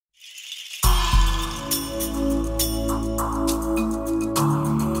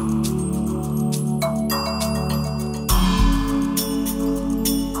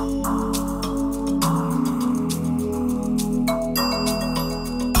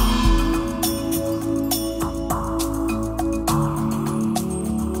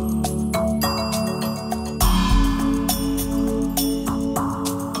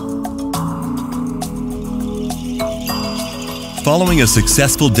Following a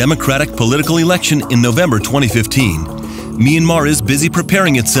successful democratic political election in November 2015, Myanmar is busy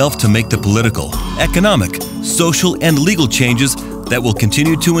preparing itself to make the political, economic, social, and legal changes that will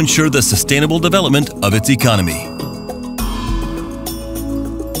continue to ensure the sustainable development of its economy.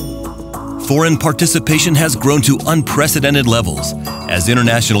 Foreign participation has grown to unprecedented levels as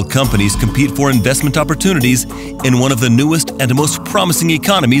international companies compete for investment opportunities in one of the newest and most promising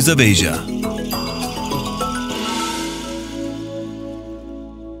economies of Asia.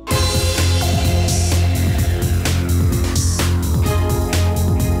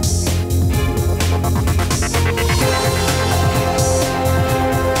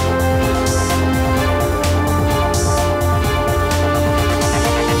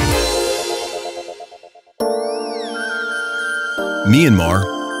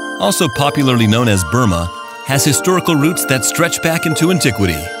 Myanmar, also popularly known as Burma, has historical roots that stretch back into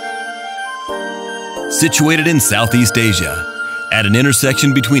antiquity. Situated in Southeast Asia, at an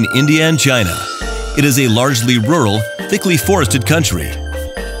intersection between India and China, it is a largely rural, thickly forested country.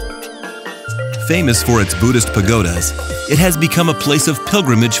 Famous for its Buddhist pagodas, it has become a place of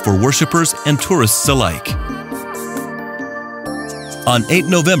pilgrimage for worshippers and tourists alike. On 8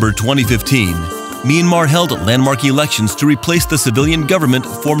 November 2015, Myanmar held landmark elections to replace the civilian government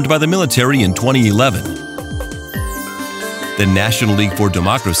formed by the military in 2011. The National League for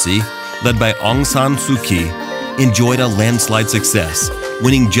Democracy, led by Aung San Suu Kyi, enjoyed a landslide success,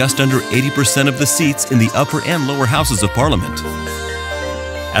 winning just under 80% of the seats in the upper and lower houses of parliament.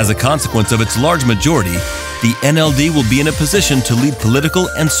 As a consequence of its large majority, the NLD will be in a position to lead political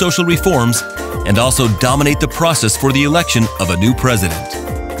and social reforms and also dominate the process for the election of a new president.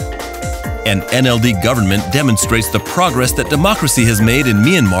 An NLD government demonstrates the progress that democracy has made in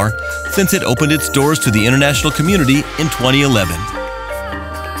Myanmar since it opened its doors to the international community in 2011.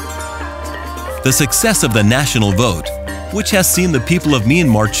 The success of the national vote, which has seen the people of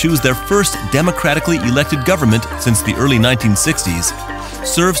Myanmar choose their first democratically elected government since the early 1960s,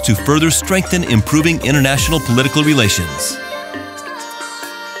 serves to further strengthen improving international political relations.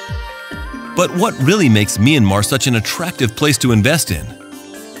 But what really makes Myanmar such an attractive place to invest in?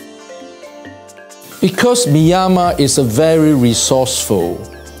 Because Myanmar is a very resourceful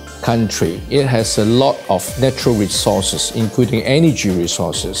country, it has a lot of natural resources, including energy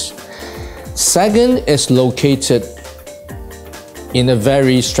resources. Second, it's located in a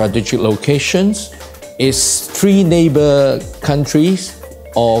very strategic location. It's three neighbor countries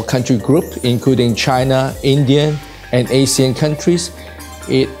or country group, including China, India, and Asian countries.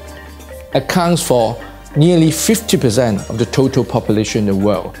 It accounts for nearly 50% of the total population in the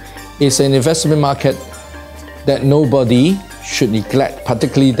world. It's an investment market that nobody should neglect,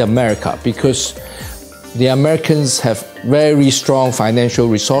 particularly the America, because the Americans have very strong financial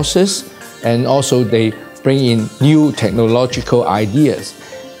resources, and also they bring in new technological ideas,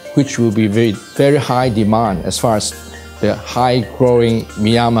 which will be very high demand as far as the high-growing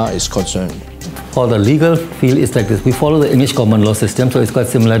Myanmar is concerned. For the legal field, it's like this. We follow the English common law system, so it's quite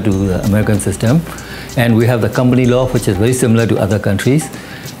similar to the American system. And we have the company law, which is very similar to other countries.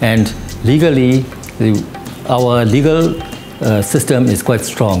 And legally, our legal system is quite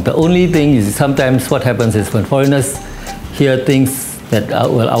strong. The only thing is sometimes what happens is when foreigners hear things that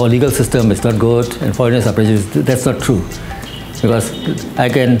our legal system is not good and foreigners are prejudiced, that's not true. Because I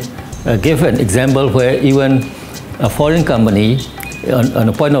can give an example where even a foreign company on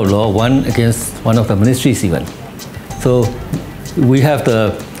a point of law won against one of the ministries even. So we have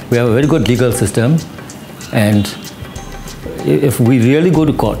a very good legal system, and if we really go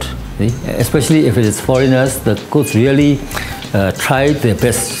to court, especially if it is foreigners, the courts really try their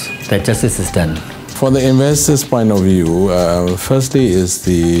best that justice is done. From the investor's point of view, firstly is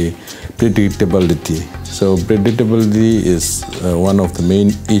the predictability. So predictability is one of the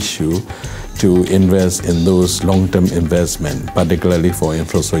main issues to invest in those long-term investment, particularly for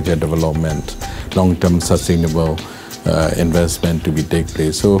infrastructure development, long-term sustainable investment to take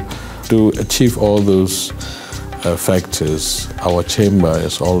place. So to achieve all those factors, our chamber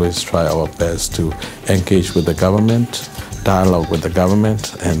is always try our best to engage with the government, dialogue with the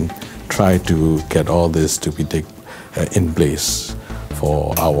government, and try to get all this to be in place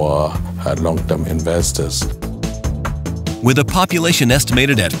for our long-term investors. With a population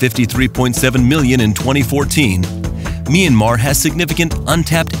estimated at 53.7 million in 2014, Myanmar has significant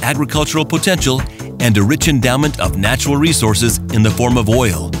untapped agricultural potential and a rich endowment of natural resources in the form of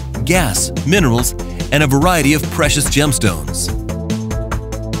oil, gas, minerals, and a variety of precious gemstones.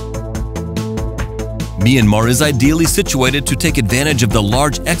 Myanmar is ideally situated to take advantage of the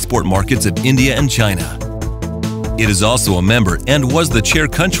large export markets of India and China. It is also a member and was the chair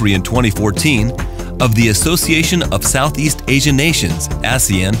country in 2014 of the Association of Southeast Asian Nations,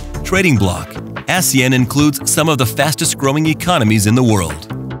 ASEAN, trading bloc. ASEAN includes some of the fastest growing economies in the world.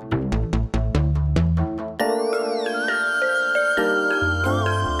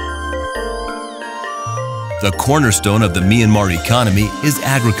 The cornerstone of the Myanmar economy is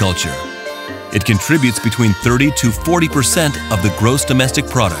agriculture. It contributes between 30 to 40% of the gross domestic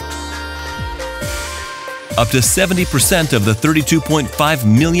product. Up to 70% of the 32.5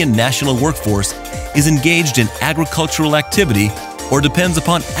 million national workforce is engaged in agricultural activity or depends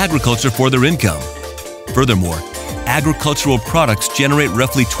upon agriculture for their income. Furthermore, agricultural products generate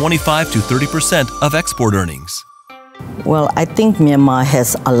roughly 25 to 30% of export earnings. Well, I think Myanmar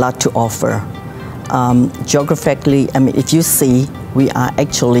has a lot to offer. Geographically, I mean, if you see, we are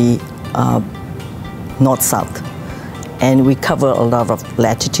actually north-south, and we cover a lot of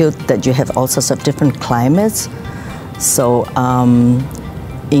latitude that you have all sorts of different climates. So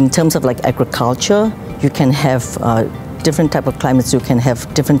in terms of like agriculture, you can have different type of climates, you can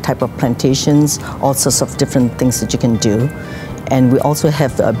have different type of plantations, all sorts of different things that you can do. And we also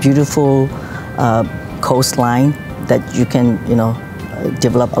have a beautiful coastline that you can,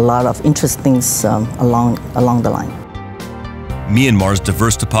 develop a lot of interesting things along the line. Myanmar's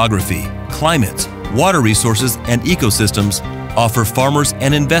diverse topography, climates, water resources, and ecosystems offer farmers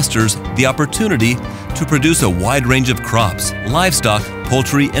and investors the opportunity to produce a wide range of crops, livestock,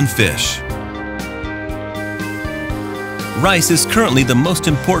 poultry, and fish. Rice is currently the most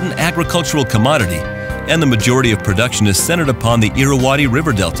important agricultural commodity, and the majority of production is centered upon the Irrawaddy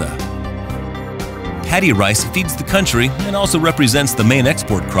River Delta. Paddy rice feeds the country and also represents the main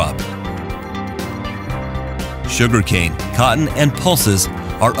export crop. Sugarcane, cotton, and pulses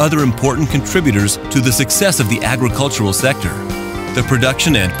are other important contributors to the success of the agricultural sector. The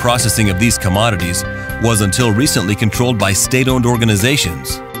production and processing of these commodities was until recently controlled by state-owned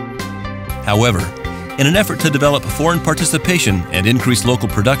organizations. However, in an effort to develop foreign participation and increase local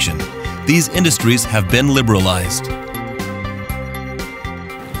production, these industries have been liberalized.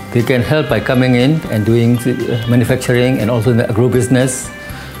 They can help by coming in and doing manufacturing and also in the agro-business,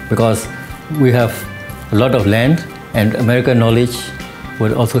 because we have a lot of land, and American knowledge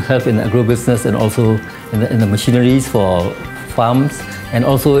would also help in the agro-business and also in the machineries for farms, and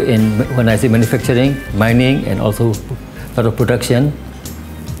also in, when I say manufacturing, mining, and also a lot of production.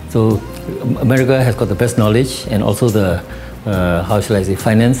 So America has got the best knowledge and also the, how shall I say,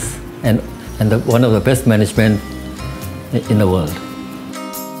 finance and one of the best management in the world.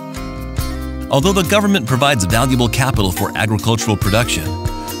 Although the government provides valuable capital for agricultural production,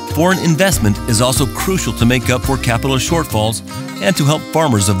 foreign investment is also crucial to make up for capital shortfalls and to help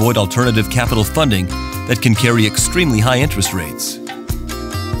farmers avoid alternative capital funding that can carry extremely high interest rates.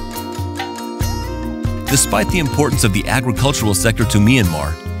 Despite the importance of the agricultural sector to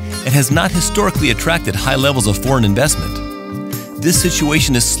Myanmar, it has not historically attracted high levels of foreign investment. This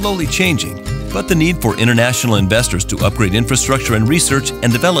situation is slowly changing, but the need for international investors to upgrade infrastructure and research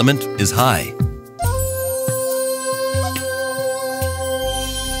and development is high.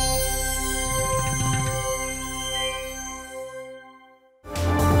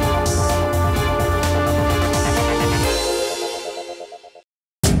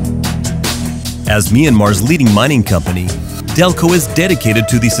 As Myanmar's leading mining company, Delco is dedicated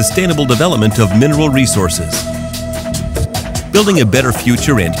to the sustainable development of mineral resources. Building a better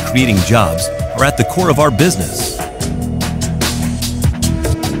future and creating jobs are at the core of our business.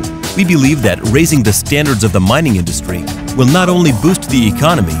 We believe that raising the standards of the mining industry will not only boost the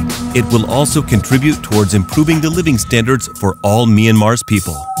economy, it will also contribute towards improving the living standards for all Myanmar's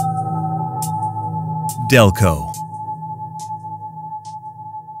people. Delco.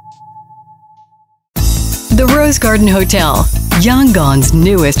 The Rose Garden Hotel, Yangon's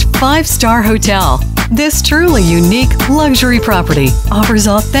newest 5-star hotel. This truly unique luxury property offers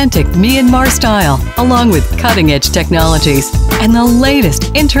authentic Myanmar style, along with cutting-edge technologies and the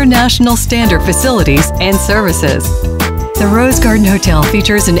latest international standard facilities and services. The Rose Garden Hotel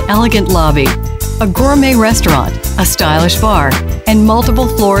features an elegant lobby, a gourmet restaurant, a stylish bar, and multiple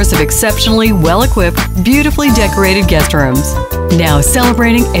floors of exceptionally well-equipped, beautifully decorated guest rooms. Now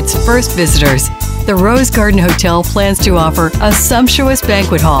celebrating its first visitors, the Rose Garden Hotel plans to offer a sumptuous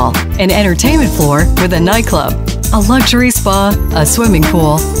banquet hall, an entertainment floor with a nightclub, a luxury spa, a swimming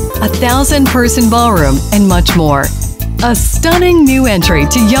pool, a 1,000-person ballroom, and much more. A stunning new entry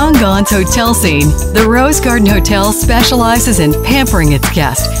to Yangon's hotel scene, the Rose Garden Hotel specializes in pampering its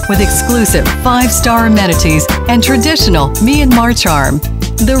guests with exclusive 5-star amenities and traditional Myanmar charm.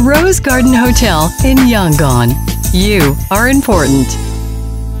 The Rose Garden Hotel in Yangon. You are important.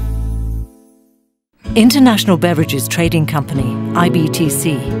 International Beverages Trading Company,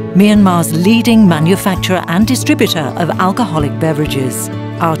 IBTC, Myanmar's leading manufacturer and distributor of alcoholic beverages.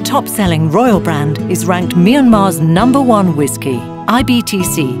 Our top-selling Royal brand is ranked Myanmar's #1 whiskey.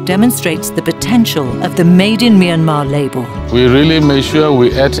 IBTC demonstrates the potential of the Made in Myanmar label. We really make sure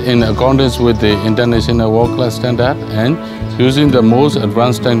we act in accordance with the international world-class standard and using the most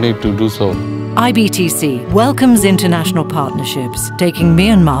advanced technique to do so. IBTC welcomes international partnerships, taking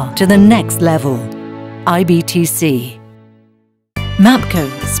Myanmar to the next level. IBTC. MAPCO,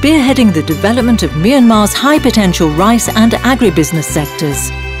 spearheading the development of Myanmar's high-potential rice and agribusiness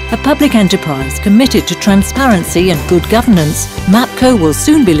sectors. A public enterprise committed to transparency and good governance, MAPCO will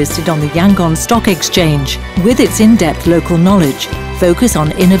soon be listed on the Yangon Stock Exchange. With its in-depth local knowledge, focus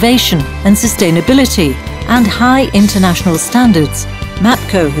on innovation and sustainability, and high international standards,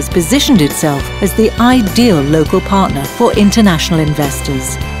 MAPCO has positioned itself as the ideal local partner for international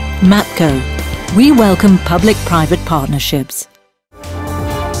investors. MAPCO. We welcome public-private partnerships.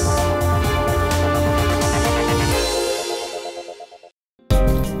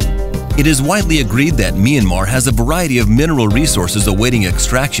 It is widely agreed that Myanmar has a variety of mineral resources awaiting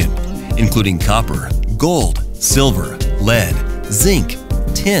extraction, including copper, gold, silver, lead, zinc,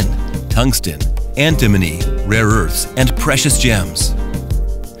 tin, tungsten, antimony, rare earths, and precious gems.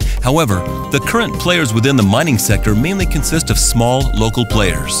 However, the current players within the mining sector mainly consist of small, local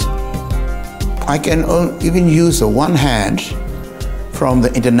players. I can even use one hand from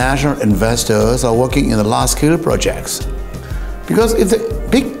the international investors are working in the large-scale projects. Because if the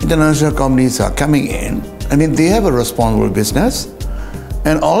big international companies are coming in, I mean, they have a responsible business.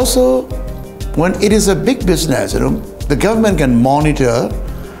 And also, when it is a big business, the government can monitor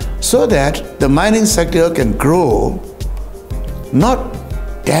so that the mining sector can grow, not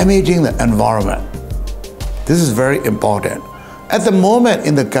damaging the environment. This is very important. At the moment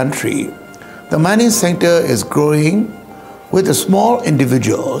in the country, the mining sector is growing with the small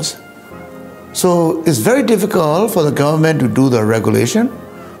individuals. So it's very difficult for the government to do the regulation.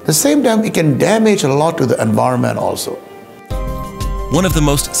 At the same time, it can damage a lot to the environment also. One of the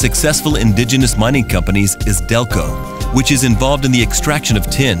most successful indigenous mining companies is Delco, which is involved in the extraction of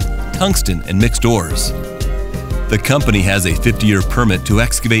tin, tungsten, and mixed ores. The company has a 50-year permit to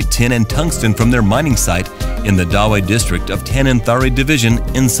excavate tin and tungsten from their mining site in the Dawei district of Tanintharyi Division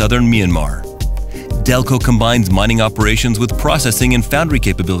in southern Myanmar. Delco combines mining operations with processing and foundry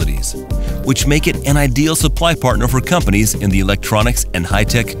capabilities, which make it an ideal supply partner for companies in the electronics and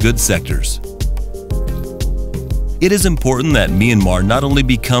high-tech goods sectors. It is important that Myanmar not only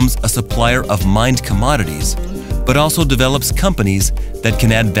becomes a supplier of mined commodities, but also develops companies that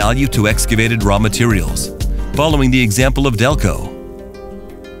can add value to excavated raw materials, following the example of Delco.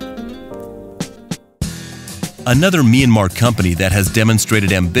 Another Myanmar company that has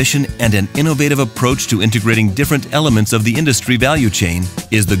demonstrated ambition and an innovative approach to integrating different elements of the industry value chain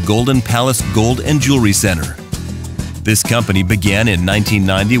is the Golden Palace Gold and Jewelry Center. This company began in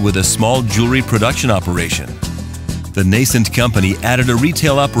 1990 with a small jewelry production operation. The nascent company added a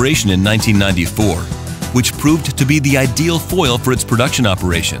retail operation in 1994, which proved to be the ideal foil for its production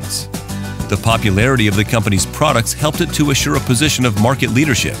operations. The popularity of the company's products helped it to assure a position of market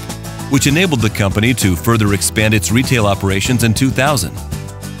leadership, which enabled the company to further expand its retail operations in 2000.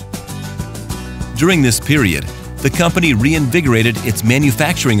 During this period, the company reinvigorated its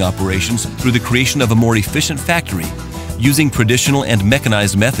manufacturing operations through the creation of a more efficient factory using traditional and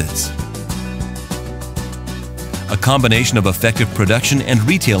mechanized methods. A combination of effective production and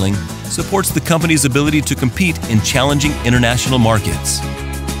retailing supports the company's ability to compete in challenging international markets.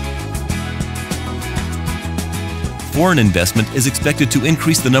 Foreign investment is expected to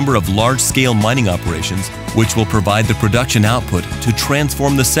increase the number of large-scale mining operations, which will provide the production output to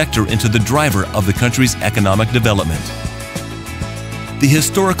transform the sector into the driver of the country's economic development. The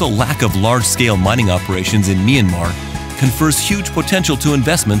historical lack of large-scale mining operations in Myanmar confers huge potential to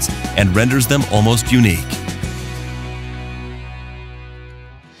investments and renders them almost unique.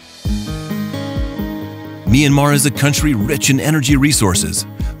 Myanmar is a country rich in energy resources,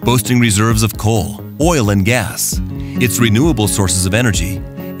 boasting reserves of coal, oil, and gas. Its renewable sources of energy,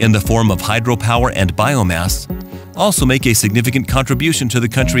 in the form of hydropower and biomass, also make a significant contribution to the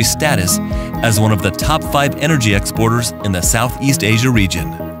country's status as one of the top 5 energy exporters in the Southeast Asia region.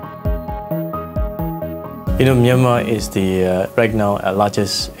 Myanmar is the right now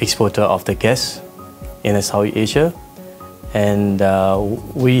largest exporter of the gas in Southeast Asia, and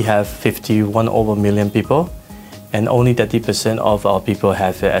we have 51 over million people, and only 30% of our people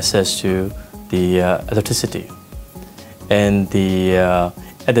have access to the electricity. And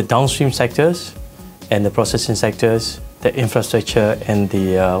at the downstream sectors and the processing sectors, the infrastructure and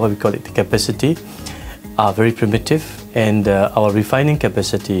the what we call it, the capacity, are very primitive, and our refining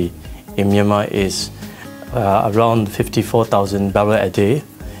capacity in Myanmar is around 54,000 barrels a day,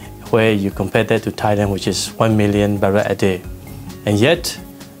 where you compare that to Thailand, which is 1 million barrels a day. And yet,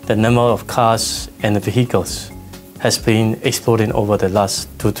 the number of cars and vehicles has been exploding over the last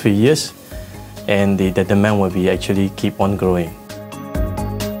 2-3 years, and the demand will be actually keep on growing.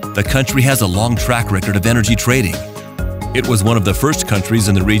 The country has a long track record of energy trading. It was one of the first countries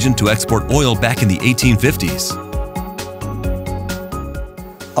in the region to export oil back in the 1850s.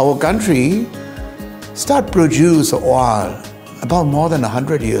 Our country started produce oil about more than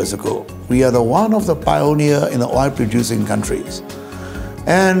 100 years ago. We are one of the pioneer in the oil producing countries.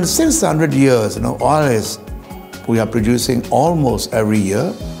 And since 100 years, we are producing almost every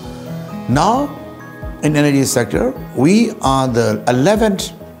year. Now, in energy sector, we are the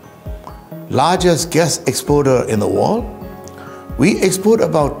 11th largest gas exporter in the world. We export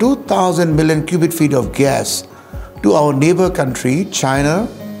about 2,000 million cubic feet of gas to our neighbor country, China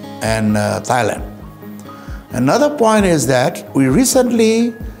and Thailand. Another point is that we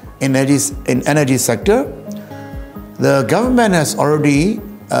recently, in energy sector, the government has already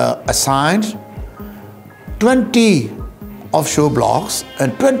assigned 20 offshore blocks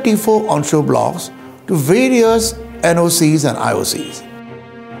and 24 onshore blocks to various NOCs and IOCs.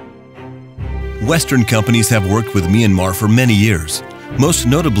 Western companies have worked with Myanmar for many years, most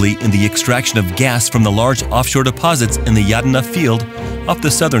notably in the extraction of gas from the large offshore deposits in the Yadna field off the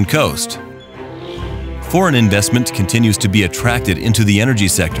southern coast. Foreign investment continues to be attracted into the energy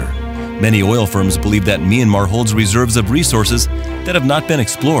sector. Many oil firms believe that Myanmar holds reserves of resources that have not been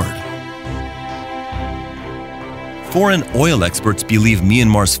explored. Foreign oil experts believe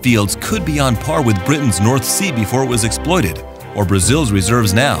Myanmar's fields could be on par with Britain's North Sea before it was exploited, or Brazil's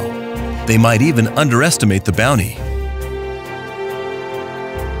reserves now. They might even underestimate the bounty.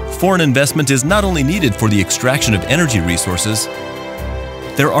 Foreign investment is not only needed for the extraction of energy resources,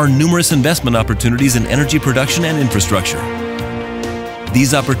 there are numerous investment opportunities in energy production and infrastructure.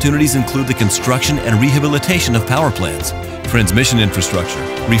 These opportunities include the construction and rehabilitation of power plants, transmission infrastructure,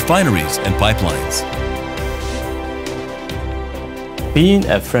 refineries, and pipelines. Being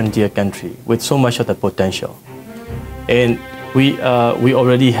a frontier country with so much of the potential, and we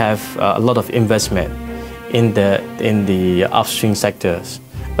already have a lot of investment in the upstream sectors,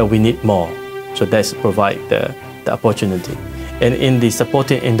 but we need more. So that's provide the opportunity. And in the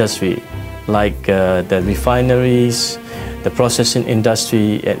supporting industry, like the refineries, the processing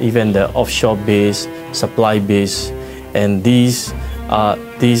industry, and even the offshore base, supply base, and these are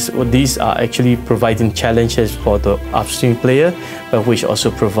actually providing challenges for the upstream player, but which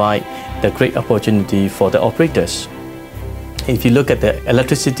also provide the great opportunity for the operators. If you look at the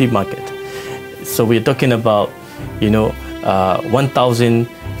electricity market, so we're talking about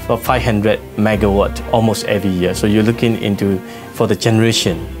 1,500 megawatt almost every year. So you're looking into for the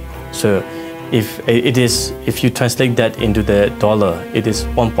generation. So if you translate that into the dollar, it is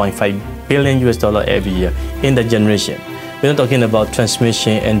 1.5 billion US dollar every year in the generation. We're not talking about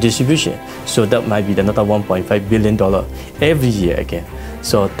transmission and distribution. So that might be another 1.5 billion dollar every year again.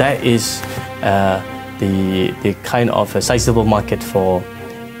 So that is the kind of a sizable market for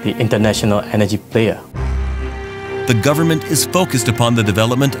the international energy player. The government is focused upon the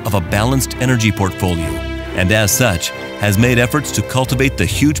development of a balanced energy portfolio, and as such, has made efforts to cultivate the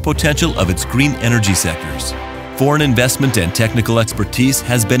huge potential of its green energy sectors. Foreign investment and technical expertise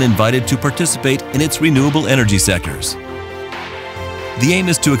has been invited to participate in its renewable energy sectors. The aim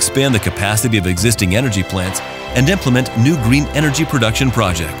is to expand the capacity of existing energy plants and implement new green energy production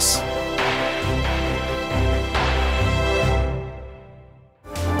projects.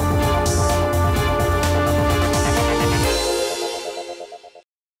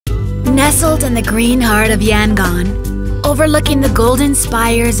 Nestled in the green heart of Yangon, overlooking the golden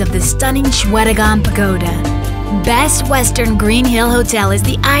spires of the stunning Shwedagon Pagoda, Best Western Green Hill Hotel is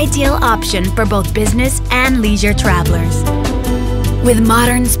the ideal option for both business and leisure travelers. With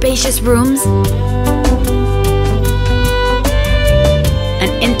modern spacious rooms,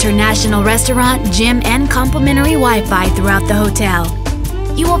 an international restaurant, gym, and complimentary Wi-Fi throughout the hotel,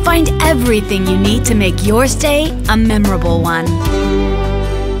 you will find everything you need to make your stay a memorable one.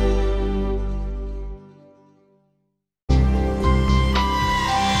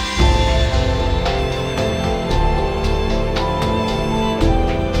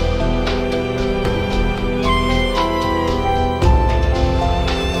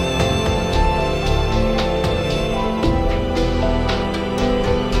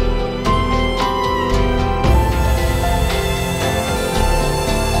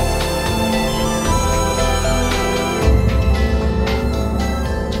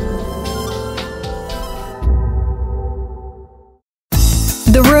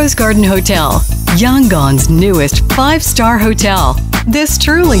 Rose Garden Hotel, Yangon's newest 5-star hotel. This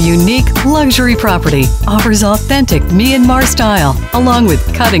truly unique luxury property offers authentic Myanmar style, along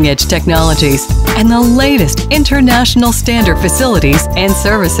with cutting-edge technologies and the latest international standard facilities and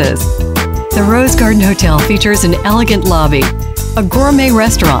services. The Rose Garden Hotel features an elegant lobby, a gourmet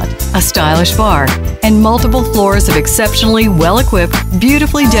restaurant, a stylish bar, and multiple floors of exceptionally well-equipped,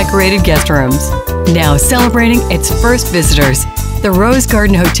 beautifully decorated guest rooms. Now celebrating its first visitors, the Rose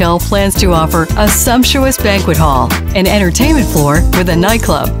Garden Hotel plans to offer a sumptuous banquet hall, an entertainment floor with a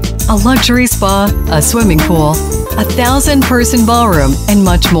nightclub, a luxury spa, a swimming pool, a 1,000-person ballroom, and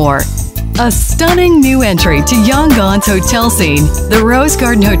much more. A stunning new entry to Yangon's hotel scene, the Rose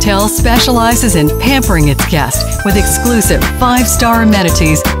Garden Hotel specializes in pampering its guests with exclusive 5-star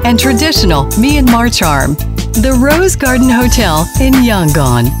amenities and traditional Myanmar charm. The Rose Garden Hotel in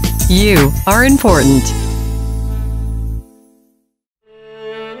Yangon. You are important.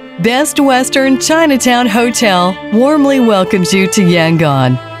 Best Western Chinatown Hotel warmly welcomes you to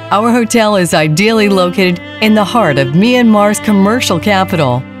Yangon. Our hotel is ideally located in the heart of Myanmar's commercial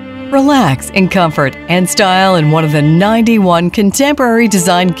capital. Relax in comfort and style in one of the 91 contemporary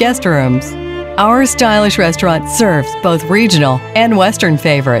design guest rooms. Our stylish restaurant serves both regional and Western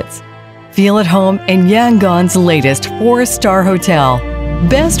favorites. Feel at home in Yangon's latest 4-star hotel,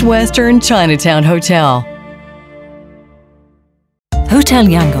 Best Western Chinatown Hotel. Hotel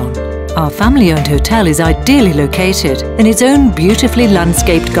Yangon, our family-owned hotel, is ideally located in its own beautifully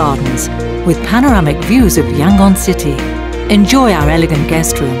landscaped gardens with panoramic views of Yangon City. Enjoy our elegant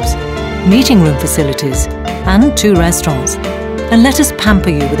guest rooms, meeting room facilities, and 2 restaurants. And let us pamper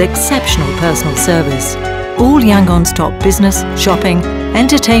you with exceptional personal service. All Yangon's top business, shopping,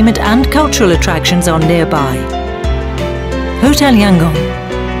 entertainment, and cultural attractions are nearby. Hotel Yangon,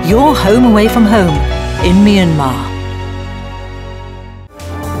 your home away from home in Myanmar.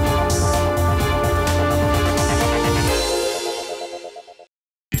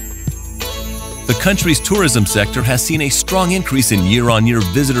 The country's tourism sector has seen a strong increase in year-on-year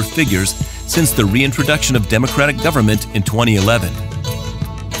visitor figures since the reintroduction of democratic government in 2011.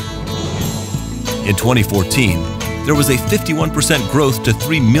 In 2014, there was a 51% growth to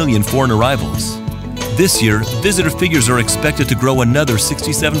 3 million foreign arrivals. This year, visitor figures are expected to grow another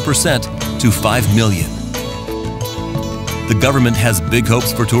 67% to 5 million. The government has big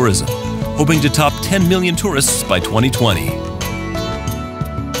hopes for tourism, hoping to top 10 million tourists by 2020.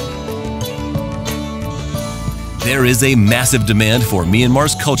 There is a massive demand for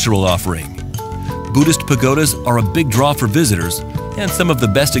Myanmar's cultural offering. Buddhist pagodas are a big draw for visitors, and some of the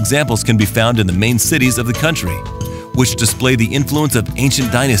best examples can be found in the main cities of the country, which display the influence of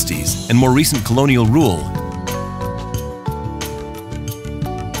ancient dynasties and more recent colonial rule.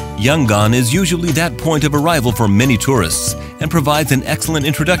 Yangon is usually that point of arrival for many tourists and provides an excellent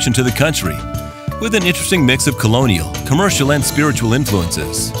introduction to the country, with an interesting mix of colonial, commercial, and spiritual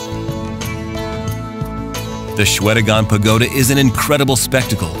influences. The Shwedagon Pagoda is an incredible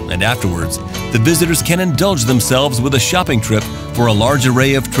spectacle, and afterwards, the visitors can indulge themselves with a shopping trip for a large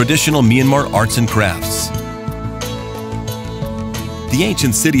array of traditional Myanmar arts and crafts. The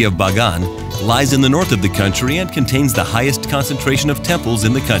ancient city of Bagan lies in the north of the country and contains the highest concentration of temples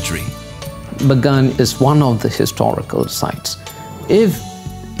in the country. Bagan is one of the historical sites. If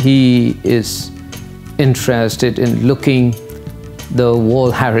he is interested in looking the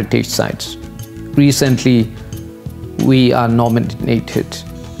World Heritage Sites, recently we were nominated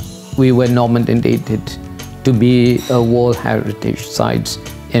to be a World Heritage Sites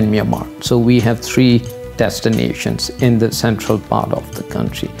in Myanmar. So we have 3 destinations in the central part of the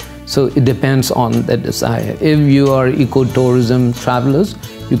country. So it depends on the desire. If you are ecotourism travelers,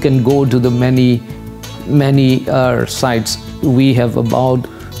 you can go to the many sites. We have about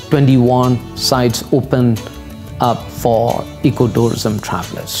 21 sites open up for ecotourism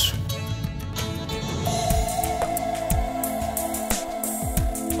travelers.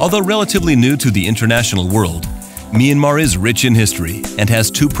 Although relatively new to the international world, Myanmar is rich in history and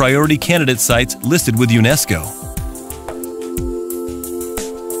has 2 priority candidate sites listed with UNESCO.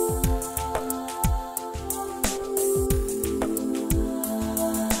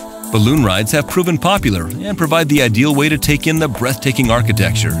 Balloon rides have proven popular and provide the ideal way to take in the breathtaking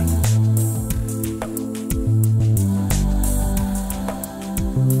architecture.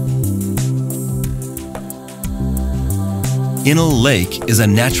 Inal Lake is a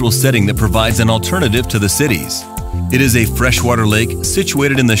natural setting that provides an alternative to the cities. It is a freshwater lake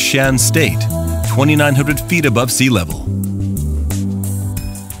situated in the Shan State, 2,900 feet above sea level.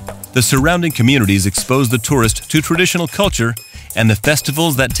 The surrounding communities expose the tourist to traditional culture, and the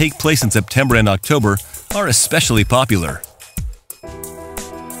festivals that take place in September and October are especially popular.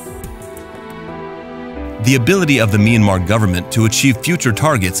 The ability of the Myanmar government to achieve future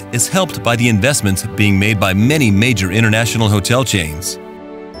targets is helped by the investments being made by many major international hotel chains.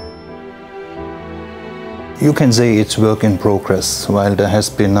 You can say it's work in progress. While there has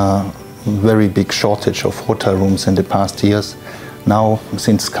been a very big shortage of hotel rooms in the past years, now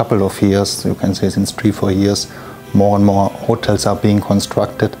since a couple of years, you can say since 3-4 years, more and more hotels are being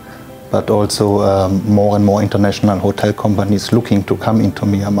constructed, but also more and more international hotel companies looking to come into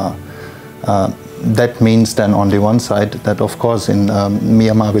Myanmar. That means then on the one side that of course in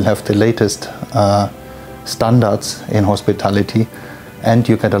Myanmar will have the latest standards in hospitality, and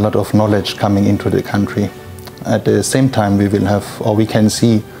you get a lot of knowledge coming into the country. At the same time we will have, or we can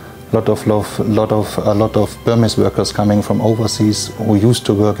see a lot of Burmese workers coming from overseas who used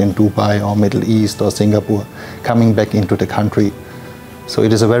to work in Dubai or Middle East or Singapore coming back into the country. So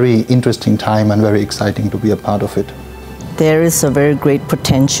it is a very interesting time and very exciting to be a part of it. There is a very great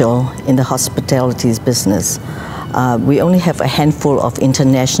potential in the hospitality business. We only have a handful of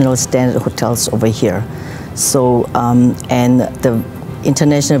international standard hotels over here. So, and the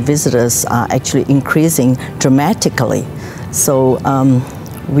international visitors are actually increasing dramatically. So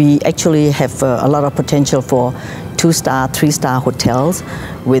we actually have a lot of potential for 2-star, 3-star hotels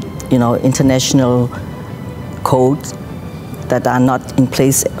with, you know, international codes that are not in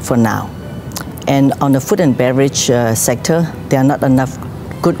place for now. And on the food and beverage sector, there are not enough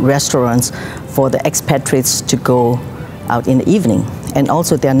good restaurants for the expatriates to go out in the evening. And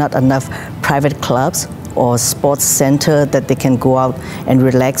also there are not enough private clubs or sports center that they can go out and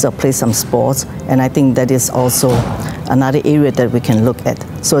relax or play some sports. And I think that is also another area that we can look at.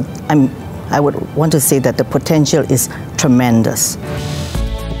 So I would want to say that the potential is tremendous.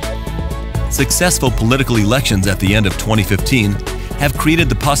 Successful political elections at the end of 2015 have created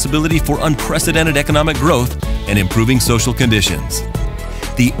the possibility for unprecedented economic growth and improving social conditions.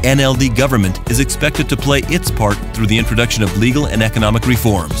 The NLD government is expected to play its part through the introduction of legal and economic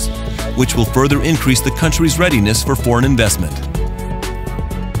reforms, which will further increase the country's readiness for foreign investment.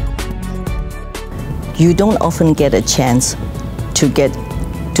 You don't often get a chance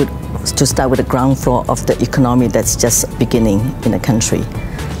to start with the ground floor of the economy that's just beginning in a country.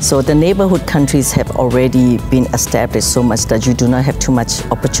 So the neighborhood countries have already been established so much that you do not have too much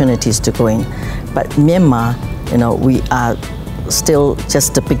opportunities to go in. But Myanmar, you know, we are still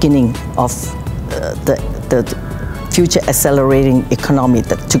just the beginning of the future accelerating economy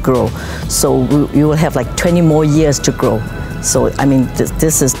to grow. So we will have like 20 more years to grow. So I mean,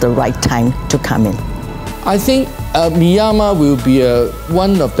 this is the right time to come in. I think Myanmar will be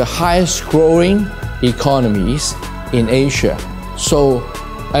one of the highest growing economies in Asia. So,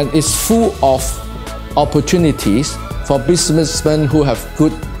 and it's full of opportunities for businessmen who have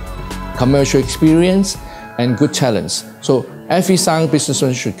good commercial experience and good talents. So every sound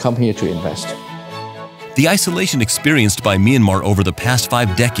businessman should come here to invest. The isolation experienced by Myanmar over the past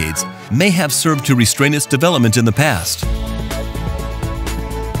 5 decades may have served to restrain its development in the past.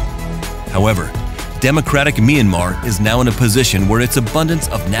 However, democratic Myanmar is now in a position where its abundance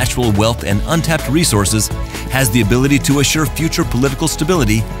of natural wealth and untapped resources has the ability to assure future political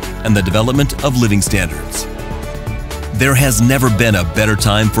stability and the development of living standards. There has never been a better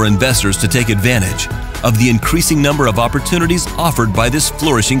time for investors to take advantage of the increasing number of opportunities offered by this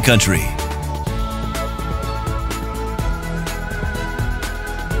flourishing country.